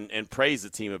about and praise the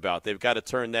team about. They've got to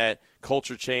turn that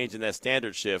culture change and that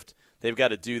standard shift. They've got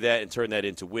to do that and turn that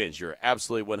into wins. You're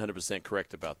absolutely 100%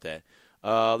 correct about that.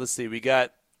 Let's see. We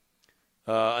got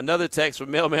another text from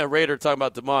Mailman Raider talking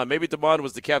about DeMond. Maybe DeMond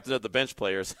was the captain of the bench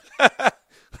players.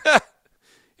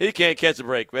 He can't catch a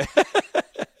break, man.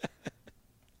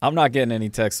 I'm not getting any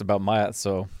texts about my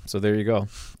so there you go.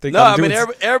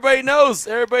 Everybody knows.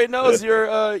 Everybody knows your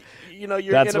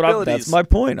inabilities. That's my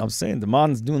point. I'm saying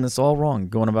DeMond's doing this all wrong,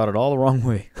 going about it all the wrong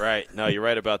way. Right. No, you're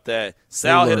right about that.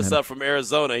 Sal hit us up from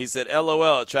Arizona. He said,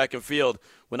 "LOL at track and field.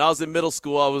 When I was in middle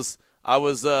school, I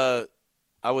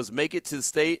was make it to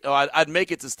state. Oh, I'd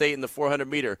make it to state in the 400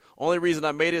 meter. Only reason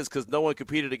I made it is because no one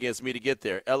competed against me to get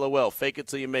there. LOL. Fake it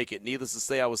till you make it. Needless to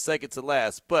say, I was second to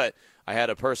last, but I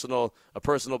had a personal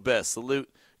best. Salute,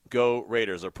 go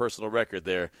Raiders. Our personal record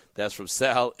there. That's from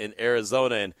Sal in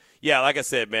Arizona. And yeah, like I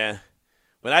said, man,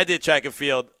 when I did track and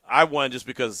field, I won just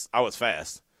because I was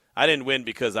fast. I didn't win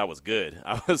because I was good.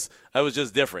 I was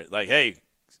just different. Like, hey,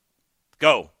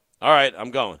 go. All right, I'm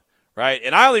going. Right?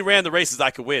 And I only ran the races I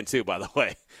could win, too, by the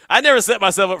way. I never set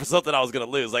myself up for something I was going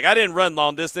to lose. Like, I didn't run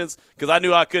long distance because I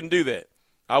knew I couldn't do that.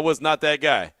 I was not that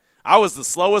guy. I was the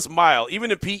slowest mile,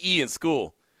 even in PE in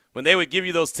school. When they would give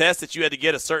you those tests that you had to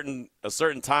get a certain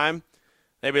time,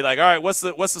 they'd be like, all right, what's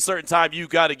the certain time you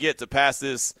got to get to pass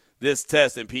this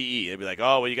test in PE? They'd be like,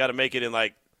 oh, well, you got to make it in,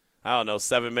 like, I don't know,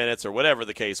 7 minutes or whatever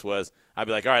the case was. I'd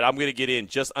be like, all right, I'm going to get in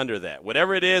just under that.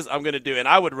 Whatever it is, I'm going to do. And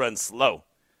I would run slow.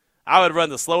 I would run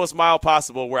the slowest mile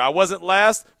possible where I wasn't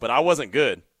last, but I wasn't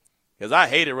good because I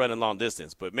hated running long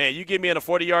distance. But, man, you get me in a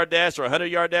 40-yard dash or a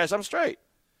 100-yard dash, I'm straight.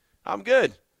 I'm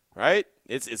good, right?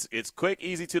 It's quick,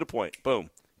 easy, to the point. Boom.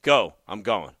 Go. I'm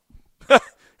going.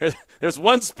 There's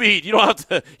one speed. You don't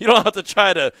have to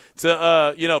try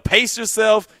to pace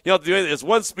yourself. You don't have to do anything. There's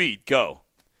one speed. Go.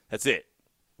 That's it.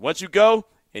 Once you go,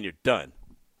 and you're done.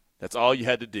 That's all you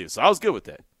had to do. So I was good with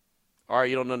that. All right,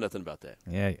 you don't know nothing about that.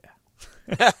 Yeah.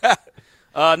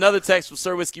 Another text from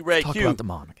Sir Whiskey Ray. Talk Q. about the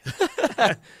mom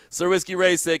again. Sir Whiskey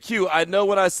Ray said, Q, I know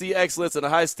when I see excellence and a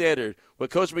high standard. What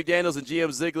Coach McDaniels and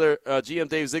GM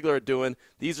Dave Ziegler are doing,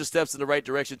 these are steps in the right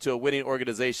direction to a winning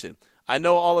organization. I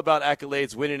know all about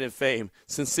accolades, winning, and fame.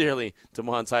 Sincerely,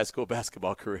 DeMond's high school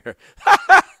basketball career.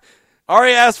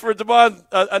 Ari asked for DeMond,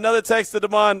 another text to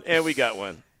DeMond, and we got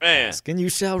one. Man, ask and you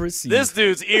shall receive. This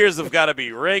dude's ears have got to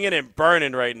be ringing and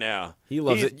burning right now. He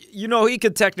loves it. He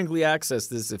could technically access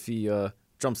this if he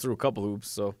jumps through a couple hoops.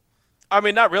 So, I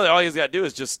mean, not really. All he's got to do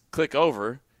is just click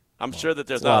over. I'm sure that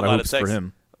there's not a lot of text for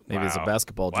him. Maybe it's a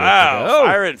basketball joke. Wow,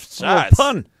 firing shots.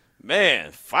 Pun. Man,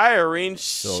 firing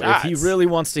so shots. If he really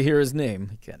wants to hear his name,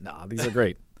 he can't. Nah, these are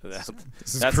great. That's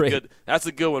great. That's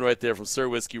a good one right there from Sir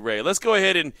Whiskey Ray. Let's go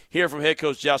ahead and hear from head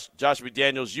coach Josh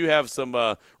McDaniels. You have some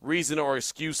reason or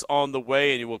excuse on the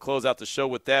way, and we'll close out the show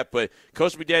with that. But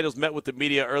Coach McDaniels met with the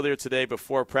media earlier today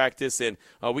before practice, and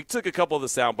we took a couple of the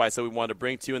sound bites that we wanted to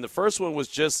bring to you. And the first one was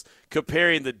just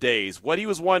comparing the days, what he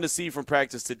was wanting to see from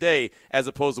practice today as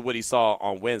opposed to what he saw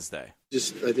on Wednesday.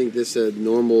 I think this is a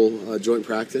normal joint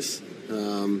practice.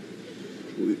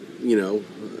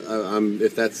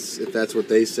 If that's what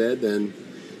they said, then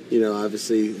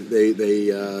obviously they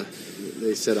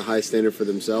set a high standard for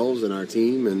themselves and our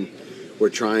team, and we're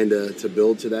trying to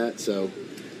build to that. So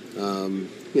I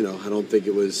don't think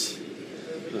it was.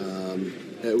 I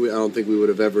don't think we would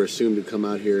have ever assumed to come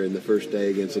out here in the first day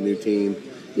against a new team,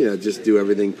 just do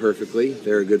everything perfectly.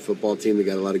 They're a good football team. They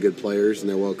got a lot of good players and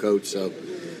they're well coached. So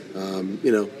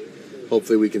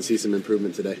hopefully we can see some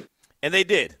improvement today. And they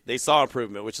did. They saw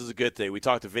improvement, which is a good thing. We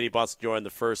talked to Vinny Bonsignore in the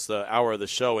first hour of the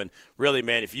show, and really,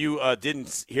 man, if you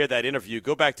didn't hear that interview,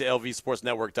 go back to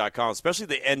lvsportsnetwork.com, especially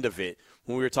the end of it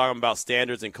when we were talking about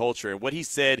standards and culture and what he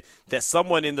said that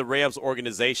someone in the Rams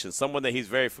organization, someone that he's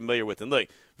very familiar with, and look,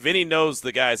 Vinny knows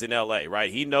the guys in L.A.,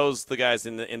 right? He knows the guys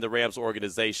in the Rams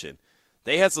organization.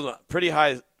 They had some pretty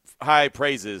high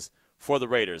praises for the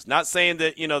Raiders. Not saying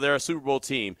that, they're a Super Bowl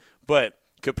team, but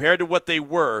compared to what they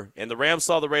were, and the Rams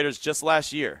saw the Raiders just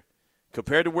last year,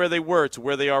 compared to where they were to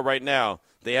where they are right now,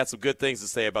 they had some good things to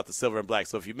say about the Silver and Black.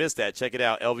 So if you missed that, check it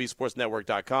out,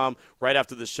 lvsportsnetwork.com. Right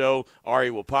after the show,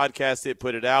 Ari will podcast it,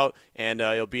 put it out, and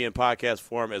it'll be in podcast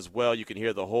form as well. You can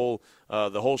hear the whole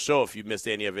show if you missed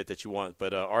any of it that you want.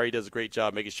 But Ari does a great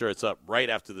job making sure it's up right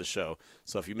after the show.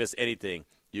 So if you missed anything,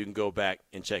 you can go back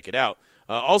and check it out.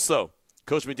 Also,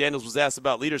 Coach McDaniels was asked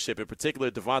about leadership, in particular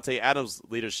Devontae Adams'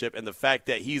 leadership, and the fact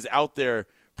that he's out there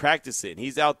practicing.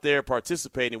 He's out there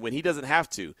participating when he doesn't have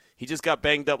to. He just got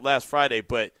banged up last Friday,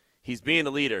 but he's being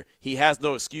a leader. He has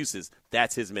no excuses.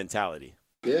 That's his mentality.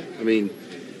 Yeah, I mean,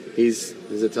 he's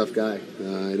a tough guy. He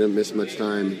doesn't miss much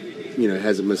time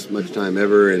hasn't missed much time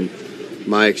ever. And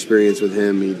my experience with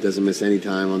him, he doesn't miss any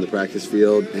time on the practice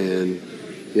field, and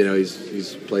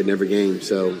he's played in every game.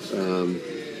 So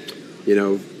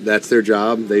that's their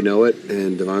job. They know it,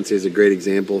 and Devontae is a great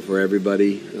example for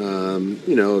everybody.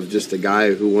 Of just a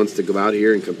guy who wants to go out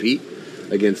here and compete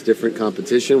against different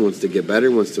competition, wants to get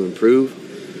better, wants to improve.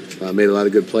 Made a lot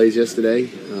of good plays yesterday,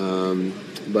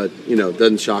 but it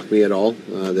doesn't shock me at all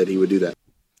that he would do that.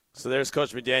 So there's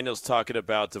Coach McDaniels talking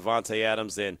about Devontae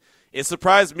Adams, and it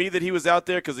surprised me that he was out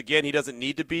there because, again, he doesn't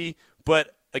need to be.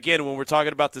 But, again, when we're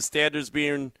talking about the standards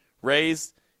being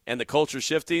raised and the culture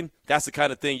shifting, that's the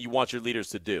kind of thing you want your leaders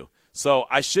to do. So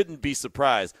I shouldn't be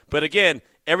surprised. But, again,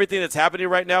 everything that's happening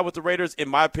right now with the Raiders, in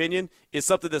my opinion, is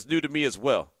something that's new to me as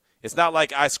well. It's not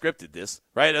like I scripted this,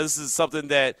 right? This is something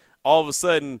that all of a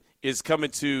sudden is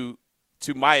coming to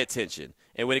my attention.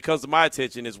 And when it comes to my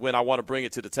attention is when I want to bring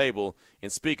it to the table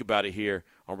and speak about it here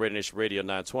on Raideres Radio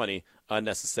 920,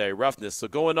 Unnecessary Roughness. So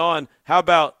going on, how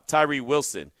about Tyree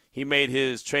Wilson? He made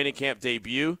his training camp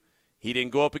debut. He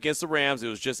didn't go up against the Rams. It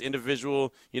was just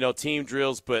individual, team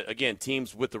drills. But, again,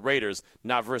 teams with the Raiders,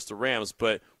 not versus the Rams.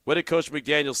 But what did Coach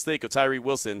McDaniels think of Tyree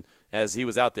Wilson as he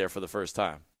was out there for the first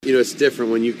time? It's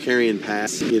different when you're carrying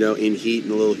pass, in heat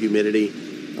and a little humidity.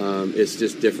 It's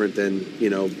just different than,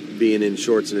 being in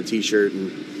shorts and a T-shirt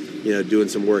and, doing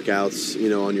some workouts,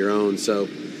 on your own. So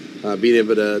being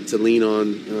able to lean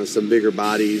on some bigger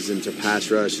bodies and to pass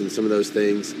rush and some of those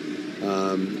things,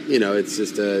 it's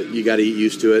just you got to get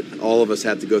used to it. All of us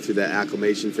have to go through that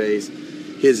acclimation phase.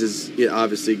 His is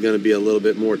obviously going to be a little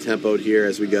bit more tempoed here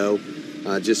as we go,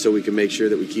 just so we can make sure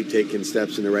that we keep taking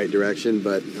steps in the right direction.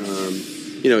 But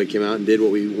he came out and did what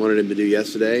we wanted him to do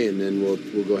yesterday, and then we'll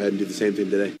go ahead and do the same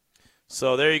thing today.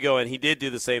 So there you go, and he did do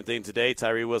the same thing today.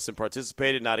 Tyree Wilson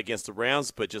participated, not against the Rams,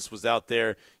 but just was out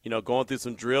there, going through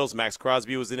some drills. Max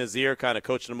Crosby was in his ear, kind of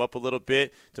coaching him up a little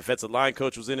bit. Defensive line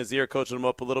coach was in his ear, coaching him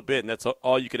up a little bit, and that's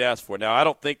all you could ask for. Now, I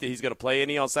don't think that he's going to play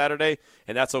any on Saturday,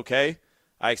 and that's okay.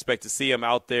 I expect to see him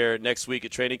out there next week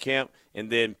at training camp, and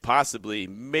then possibly,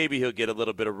 maybe he'll get a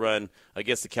little bit of run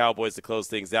against the Cowboys to close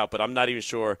things out, but I'm not even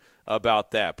sure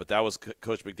about that. But that was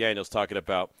Coach McDaniels talking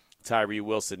about Tyree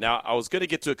Wilson. Now, I was going to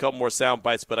get to a couple more sound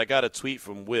bites, but I got a tweet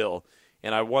from Will,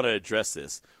 and I want to address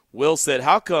this. Will said,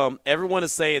 how come everyone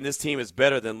is saying this team is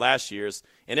better than last year's,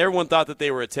 and everyone thought that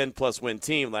they were a 10-plus win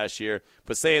team last year,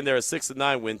 but saying they're a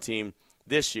 6-9 win team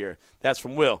this year? That's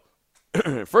from Will.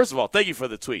 First of all, thank you for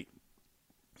the tweet.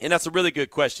 And that's a really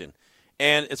good question.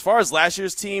 And as far as last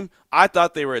year's team, I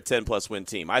thought they were a 10-plus win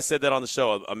team. I said that on the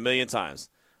show a million times.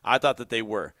 I thought that they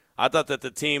were. I thought that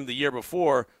the team the year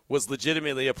before was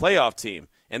legitimately a playoff team,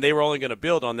 and they were only going to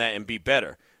build on that and be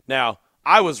better. Now,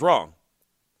 I was wrong.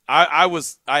 I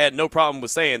had no problem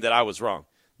with saying that I was wrong.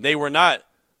 They were not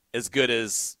as good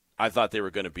as I thought they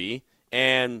were going to be,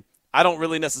 and I don't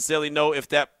really necessarily know if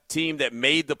that team that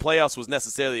made the playoffs was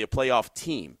necessarily a playoff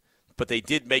team, but they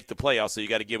did make the playoffs, so you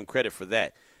got to give them credit for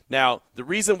that. Now, the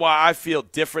reason why I feel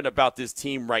different about this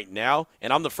team right now,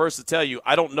 and I'm the first to tell you,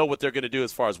 I don't know what they're going to do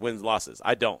as far as wins and losses.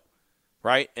 I don't,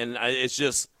 right? And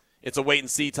it's a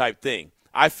wait-and-see type thing.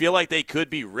 I feel like they could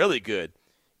be really good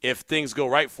if things go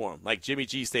right for them, like Jimmy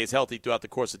G stays healthy throughout the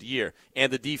course of the year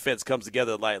and the defense comes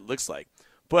together like it looks like.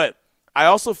 But I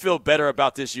also feel better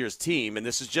about this year's team, and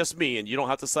this is just me, and you don't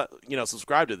have to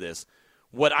subscribe to this.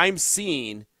 What I'm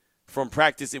seeing from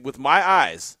practice with my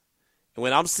eyes, and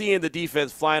when I'm seeing the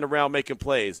defense flying around making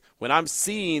plays, when I'm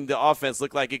seeing the offense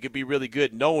look like it could be really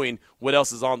good knowing what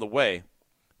else is on the way,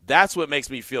 that's what makes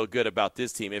me feel good about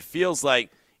this team. It feels like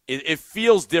it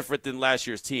feels different than last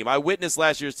year's team. I witnessed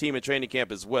last year's team in training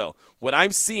camp as well. What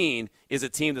I'm seeing is a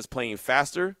team that's playing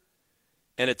faster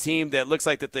and a team that looks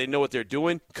like that they know what they're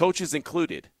doing, coaches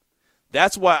included.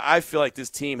 That's why I feel like this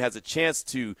team has a chance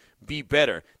to be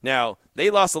better. Now, they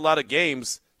lost a lot of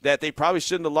games that they probably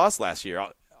shouldn't have lost last year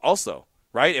also,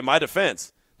 right? In my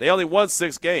defense, they only won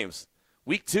 6 games.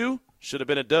 Week 2 should have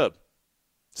been a dub.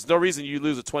 There's no reason you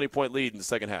lose a 20-point lead in the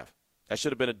second half. That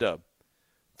should have been a dub.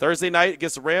 Thursday night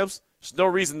against the Rams, there's no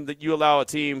reason that you allow a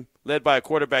team led by a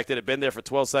quarterback that had been there for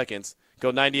 12 seconds go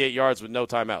 98 yards with no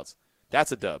timeouts.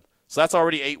 That's a dub. So that's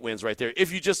already 8 wins right there.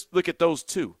 If you just look at those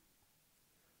 2.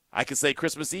 I could say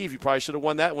Christmas Eve, you probably should have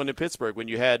won that one in Pittsburgh when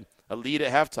you had a lead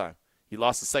at halftime. You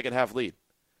lost the second half lead.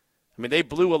 I mean, they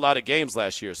blew a lot of games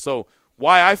last year. So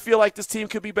why I feel like this team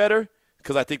could be better?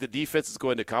 Because I think the defense is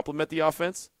going to complement the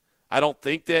offense. I don't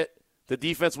think that the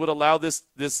defense would allow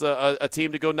a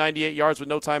team to go 98 yards with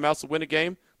no timeouts to win a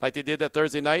game like they did that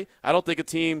Thursday night. I don't think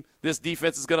this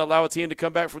defense is going to allow a team to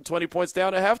come back from 20 points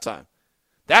down at halftime.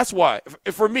 That's why,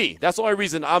 for me, that's the only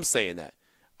reason I'm saying that.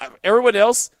 Everyone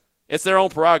else, it's their own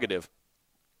prerogative.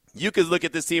 you could look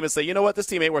at this team and say, you know what, this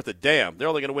team ain't worth a damn. They're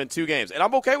only going to win 2 games. And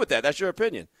I'm okay with that. That's your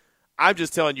opinion. I'm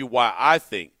just telling you why I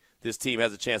think this team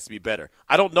has a chance to be better.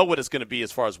 I don't know what it's going to be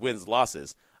as far as wins,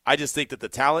 losses. I just think that the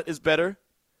talent is better.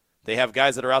 They have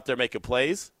guys that are out there making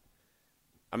plays.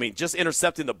 I mean, just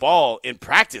intercepting the ball in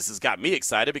practice has got me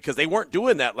excited because they weren't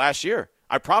doing that last year.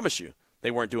 I promise you,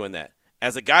 they weren't doing that.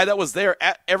 As a guy that was there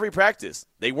at every practice,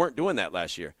 they weren't doing that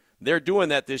last year. They're doing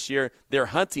that this year. They're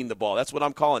hunting the ball. That's what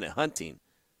I'm calling it, hunting.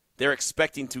 They're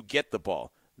expecting to get the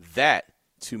ball. That,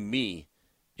 to me,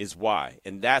 is why.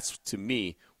 And that's, to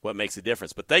me, what makes a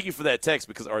difference. But thank you for that text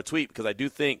or a tweet, because I do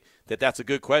think that that's a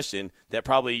good question that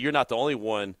probably you're not the only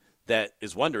one that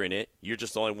is wondering it. You're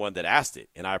just the only one that asked it.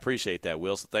 And I appreciate that,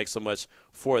 Will. So thanks so much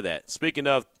for that. Speaking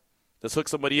of, let's hook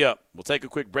somebody up. We'll take a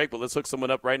quick break, but let's hook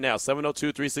someone up right now.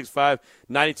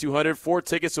 702-365-9200. 4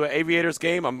 tickets to an Aviators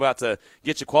game. I'm about to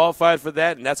get you qualified for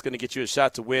that, and that's going to get you a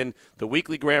shot to win the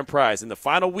weekly grand prize in the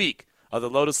final week of the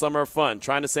Lotus Summer of Fun.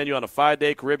 Trying to send you on a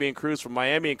 5-day Caribbean cruise from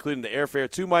Miami, including the airfare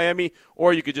to Miami,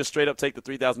 or you could just straight up take the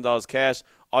 $3,000 cash.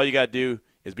 All you got to do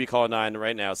is be calling 9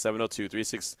 right now,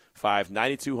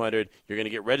 702-365-9200. You're going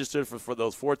to get registered for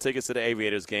those 4 tickets to the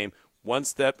Aviators game. One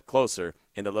step closer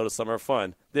in the Lotus Summer of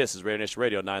Fun. This is Raideres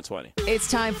Radio 920.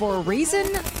 It's time for Reason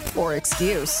or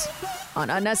Excuse on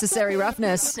Unnecessary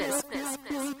Roughness.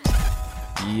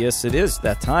 Yes, it is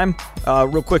that time.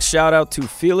 Real quick shout out to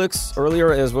Felix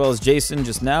earlier, as well as Jason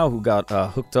just now, who got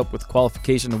hooked up with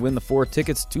qualification to win the 4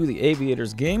 tickets to the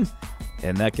Aviators game.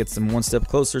 And that gets them one step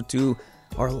closer to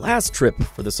our last trip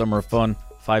for the Summer of Fun,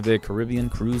 5-day Caribbean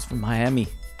cruise from Miami.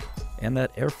 And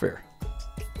that airfare.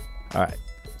 All right.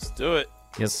 Let's do it.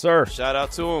 Yes, sir. Shout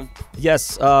out to them.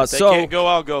 Yes. If they can't go,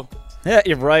 I'll go. Yeah,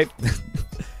 you're right.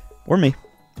 Or me.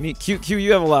 Q,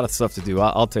 you have a lot of stuff to do.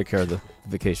 I'll take care of the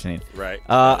vacationing. Right.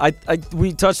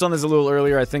 We touched on this a little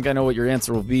earlier. I think I know what your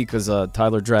answer will be because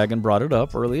Tyler Dragon brought it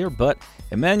up earlier. But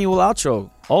Emmanuel Acho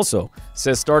also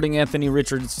says starting Anthony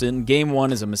Richardson game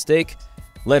 1 is a mistake.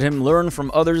 Let him learn from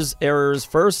others' errors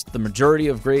first. The majority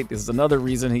of great is another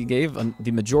reason he gave. The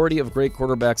majority of great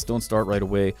quarterbacks don't start right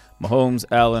away. Mahomes,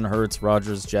 Allen, Hurts,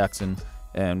 Rodgers, Jackson,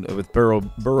 and with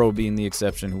Burrow being the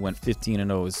exception, who went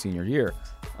 15-0 his senior year.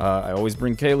 I always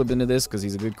bring Caleb into this because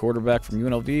he's a good quarterback from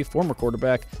UNLV, former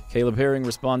quarterback. Caleb Herring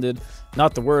responded,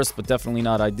 not the worst, but definitely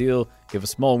not ideal. Give a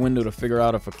small window to figure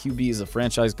out if a QB is a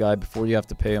franchise guy before you have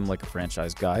to pay him like a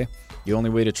franchise guy. The only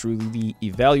way to truly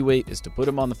evaluate is to put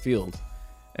him on the field.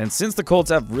 And since the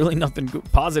Colts have really nothing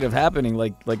positive happening,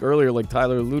 like earlier, like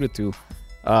Tyler alluded to,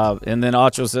 and then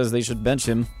Acho says they should bench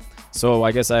him, so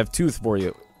I guess I have tooth for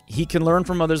you. He can learn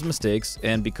from others' mistakes,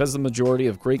 and because the majority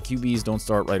of great QBs don't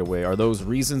start right away, are those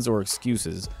reasons or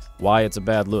excuses why it's a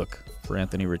bad look for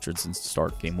Anthony Richardson to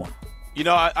start game 1? You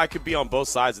know, I could be on both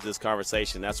sides of this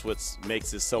conversation. That's what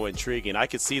makes this so intriguing. I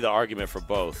could see the argument for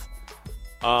both.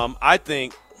 I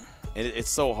think, and it's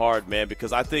so hard, man,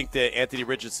 because I think that Anthony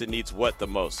Richardson needs what the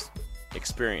most?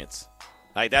 Experience.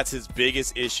 Like, that's his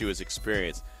biggest issue is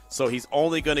experience. So he's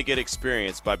only going to get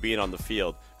experience by being on the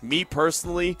field. Me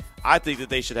personally, I think that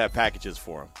they should have packages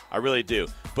for him. I really do.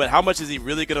 But how much is he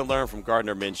really going to learn from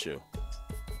Gardner Minshew?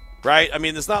 Right? I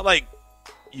mean, it's not like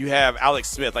you have Alex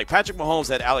Smith. Like Patrick Mahomes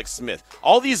had Alex Smith.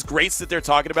 All these greats that they're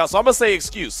talking about. So I'm going to say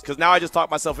excuse because now I just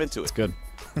talked myself into it. It's good.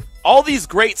 All these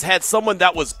greats had someone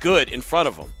that was good in front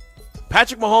of them.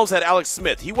 Patrick Mahomes had Alex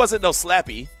Smith. He wasn't no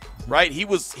slappy, right? He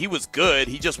was good.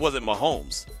 He just wasn't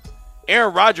Mahomes.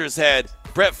 Aaron Rodgers had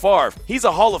Brett Favre. He's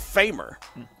a Hall of Famer,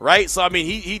 right? So, I mean,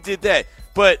 he did that.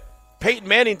 But Peyton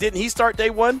Manning, didn't he start day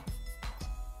 1?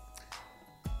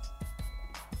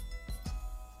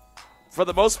 For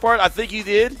the most part, I think he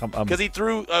did because he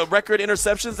threw record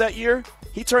interceptions that year.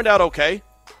 He turned out okay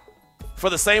for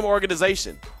the same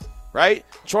organization. Right?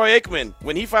 Troy Aikman,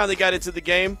 when he finally got into the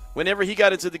game, whenever he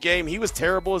got into the game, he was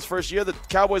terrible his first year. The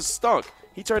Cowboys stunk.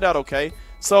 He turned out okay.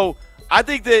 So I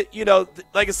think that, you know,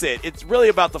 like I said, it's really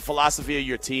about the philosophy of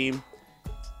your team.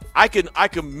 I can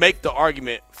make the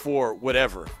argument for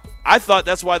whatever. I thought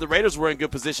that's why the Raiders were in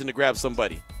good position to grab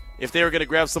somebody. If they were going to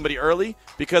grab somebody early,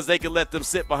 because they could let them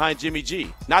sit behind Jimmy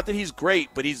G. Not that he's great,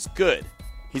 but he's good.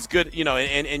 He's good, you know,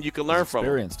 and you can learn from him.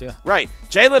 Experienced, yeah. Right.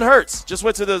 Jalen Hurts just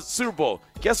went to the Super Bowl.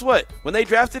 Guess what? When they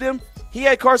drafted him, he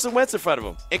had Carson Wentz in front of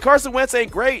him. And Carson Wentz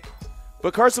ain't great,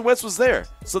 but Carson Wentz was there.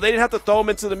 So they didn't have to throw him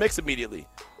into the mix immediately.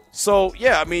 So,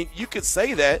 yeah, I mean, you could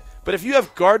say that. But if you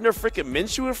have Gardner freaking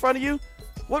Minshew in front of you,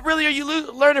 what really are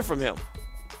you learning from him?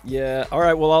 Yeah, all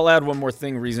right, well, I'll add one more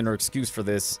thing, reason or excuse for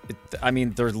this. I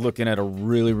mean, they're looking at a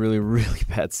really, really, really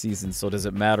bad season, so does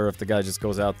it matter if the guy just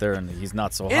goes out there and he's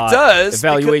not so hot? It does.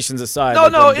 Evaluations aside.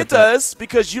 No, it does,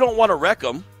 because you don't want to wreck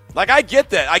him. Like, I get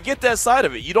that. I get that side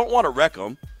of it. You don't want to wreck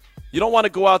him. You don't want to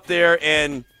go out there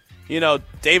and,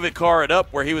 David Carr it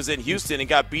up where he was in Houston and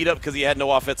got beat up because he had no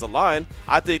offensive line.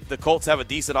 I think the Colts have a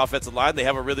decent offensive line. They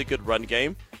have a really good run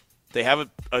game. They have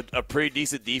a pretty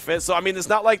decent defense. So, I mean, it's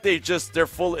not like they're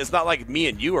full. It's not like me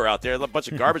and you are out there. A bunch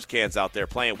of garbage cans out there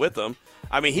playing with them.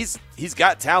 I mean, he's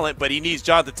got talent, but he needs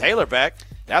Jonathan Taylor back.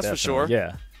 That's Definitely, for sure.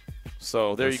 Yeah.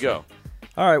 So there you go.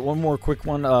 All right, one more quick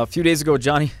one. A few days ago,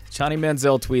 Johnny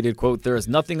Manziel tweeted, quote, "There is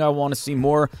nothing I want to see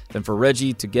more than for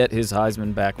Reggie to get his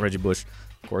Heisman back." Reggie Bush,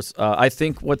 of course. I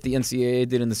think what the NCAA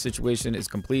did in the situation is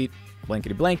complete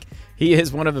blankety blank. He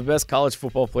is one of the best college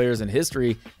football players in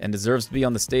history and deserves to be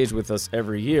on the stage with us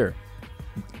every year.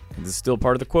 And this is still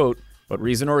part of the quote, but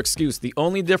reason or excuse, the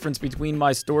only difference between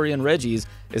my story and Reggie's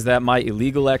is that my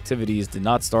illegal activities did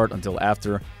not start until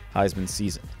after Heisman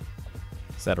season.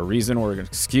 Is that a reason or an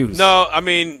excuse? No, I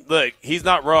mean, look, he's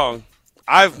not wrong.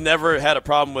 I've never had a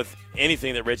problem with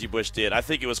anything that Reggie Bush did. I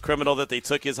think it was criminal that they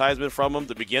took his Heisman from him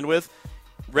to begin with.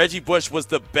 Reggie Bush was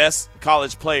the best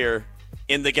college player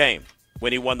in the game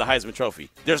when he won the Heisman Trophy.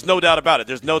 There's no doubt about it.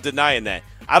 There's no denying that.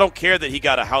 I don't care that he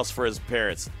got a house for his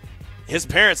parents. His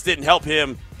parents didn't help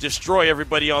him destroy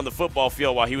everybody on the football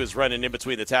field while he was running in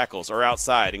between the tackles or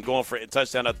outside and going for a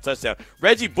touchdown after touchdown.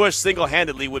 Reggie Bush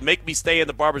single-handedly would make me stay in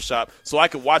the barbershop so I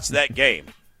could watch that game.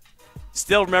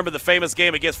 Still remember the famous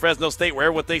game against Fresno State where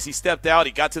everyone thinks he stepped out,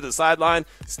 he got to the sideline,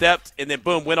 stepped, and then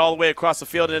boom, went all the way across the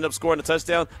field and ended up scoring a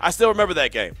touchdown? I still remember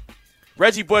that game.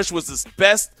 Reggie Bush was the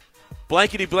best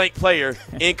blankety-blank player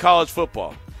in college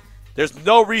football. There's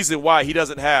no reason why he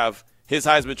doesn't have his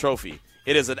Heisman Trophy.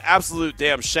 It is an absolute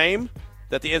damn shame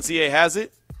that the NCAA has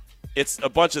it. It's a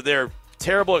bunch of their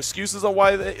terrible excuses on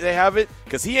why they have it,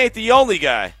 because he ain't the only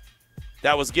guy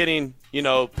that was getting,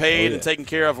 paid and taken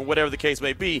care of or whatever the case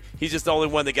may be. He's just the only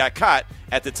one that got caught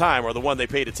at the time or the one they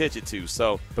paid attention to.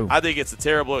 So Boom. I think it's a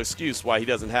terrible excuse why he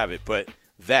doesn't have it, but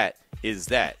that is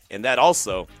that. And that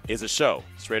also is a show.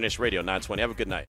 It's Raideres Radio 920. Have a good night.